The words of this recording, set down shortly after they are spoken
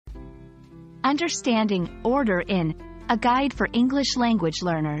Understanding Order in, a guide for English language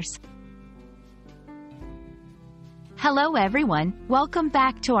learners. Hello everyone, welcome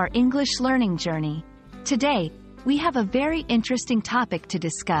back to our English learning journey. Today, we have a very interesting topic to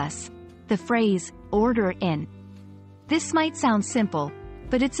discuss, the phrase, order in. This might sound simple,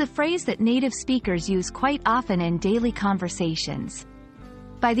 but it's a phrase that native speakers use quite often in daily conversations.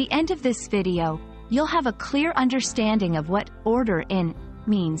 By the end of this video, you'll have a clear understanding of what order in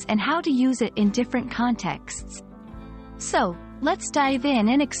means and how to use it in different contexts. So, let's dive in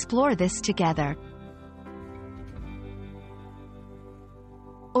and explore this together.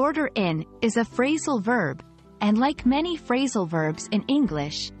 Order in is a phrasal verb, and like many phrasal verbs in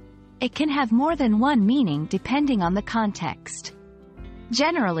English, it can have more than one meaning depending on the context.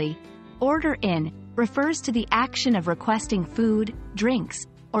 Generally, order in refers to the action of requesting food, drinks,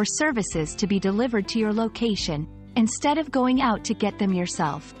 or services to be delivered to your location, instead of going out to get them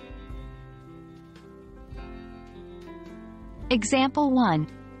yourself. Example 1.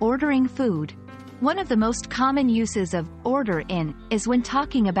 Ordering food. One of the most common uses of order in is when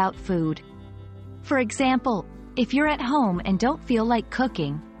talking about food. For example, if you're at home and don't feel like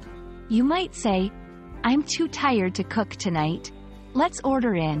cooking, you might say, "I'm too tired to cook tonight. Let's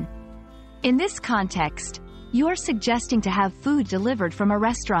order in." In this context, you are suggesting to have food delivered from a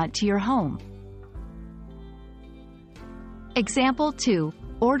restaurant to your home. Example 2.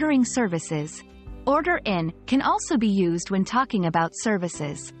 Ordering services. Order in can also be used when talking about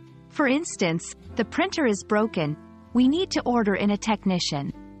services. For instance, the printer is broken. We need to order in a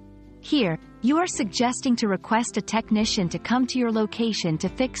technician. Here, you are suggesting to request a technician to come to your location to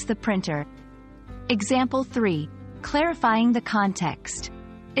fix the printer. Example 3. Clarifying the context.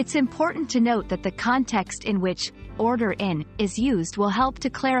 It's important to note that the context in which order in is used will help to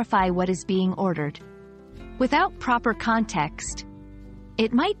clarify what is being ordered. Without proper context,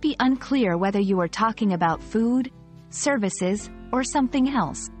 it might be unclear whether you are talking about food, services, or something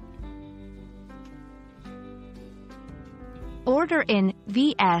else. Order in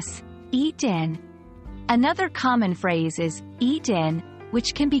vs. eat in. Another common phrase is eat in,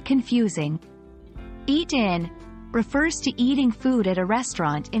 which can be confusing. Eat in refers to eating food at a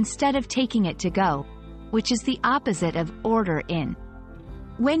restaurant instead of taking it to go, which is the opposite of order in.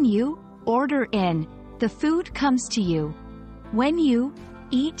 When you order in, the food comes to you. When you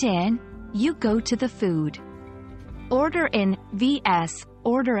eat in, you go to the food. Order in vs.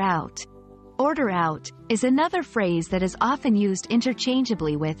 order out. Order out is another phrase that is often used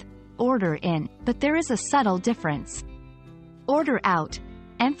interchangeably with order in, but there is a subtle difference. Order out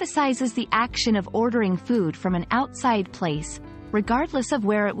emphasizes the action of ordering food from an outside place, regardless of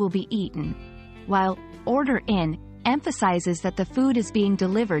where it will be eaten, while order in emphasizes that the food is being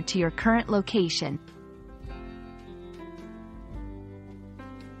delivered to your current location.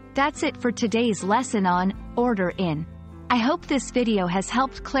 That's it for today's lesson on order in. I hope this video has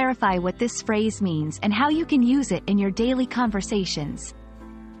helped clarify what this phrase means and how you can use it in your daily conversations.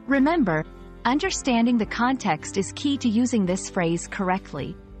 Remember, understanding the context is key to using this phrase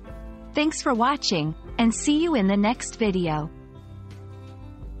correctly. Thanks for watching, and see you in the next video.